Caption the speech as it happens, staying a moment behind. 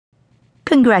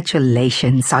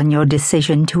Congratulations on your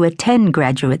decision to attend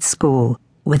graduate school.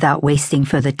 Without wasting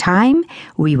further time,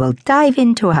 we will dive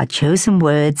into our chosen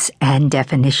words and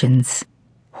definitions.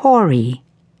 Hoary,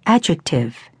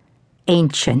 adjective,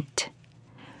 ancient.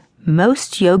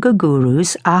 Most yoga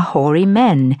gurus are hoary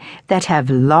men that have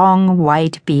long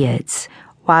white beards,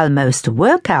 while most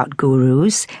workout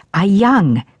gurus are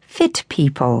young, fit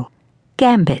people.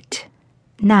 Gambit,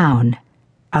 noun,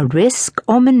 a risk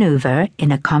or maneuver in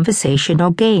a conversation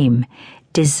or game,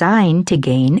 designed to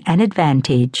gain an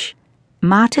advantage.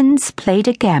 Martins played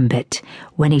a gambit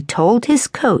when he told his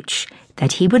coach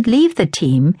that he would leave the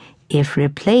team if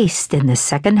replaced in the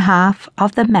second half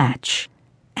of the match.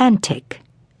 Antic,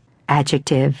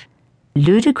 adjective,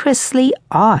 ludicrously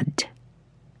odd.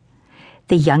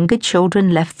 The younger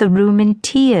children left the room in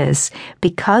tears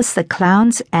because the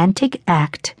clown's antic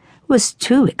act was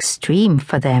too extreme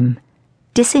for them.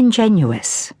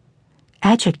 Disingenuous,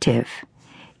 adjective,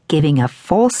 giving a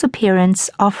false appearance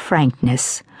of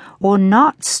frankness or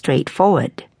not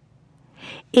straightforward.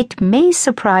 It may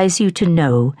surprise you to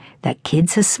know that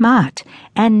kids are smart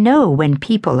and know when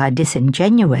people are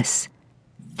disingenuous.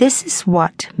 This is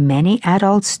what many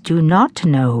adults do not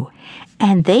know,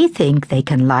 and they think they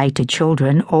can lie to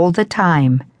children all the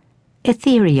time.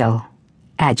 Ethereal,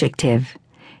 adjective,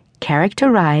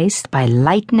 characterized by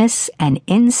lightness and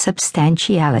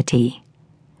insubstantiality.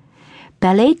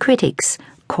 Ballet critics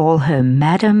call her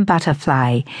Madame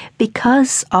Butterfly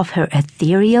because of her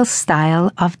ethereal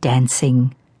style of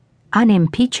dancing.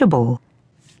 Unimpeachable,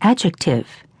 adjective,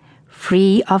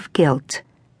 free of guilt,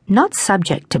 not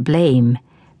subject to blame,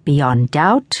 beyond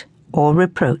doubt or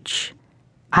reproach.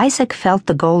 Isaac felt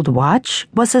the gold watch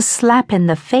was a slap in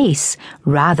the face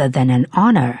rather than an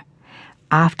honor,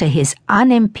 after his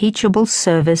unimpeachable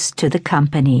service to the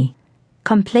company.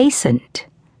 Complacent,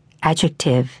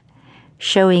 adjective,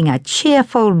 showing a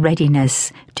cheerful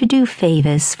readiness to do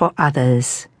favors for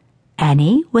others.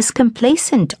 Annie was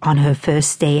complacent on her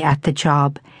first day at the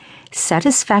job,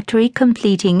 satisfactorily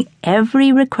completing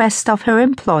every request of her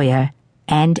employer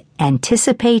and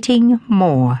anticipating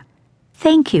more.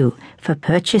 Thank you for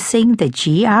purchasing the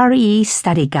GRE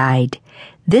study guide.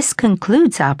 This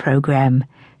concludes our program.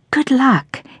 Good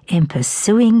luck in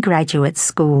pursuing graduate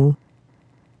school.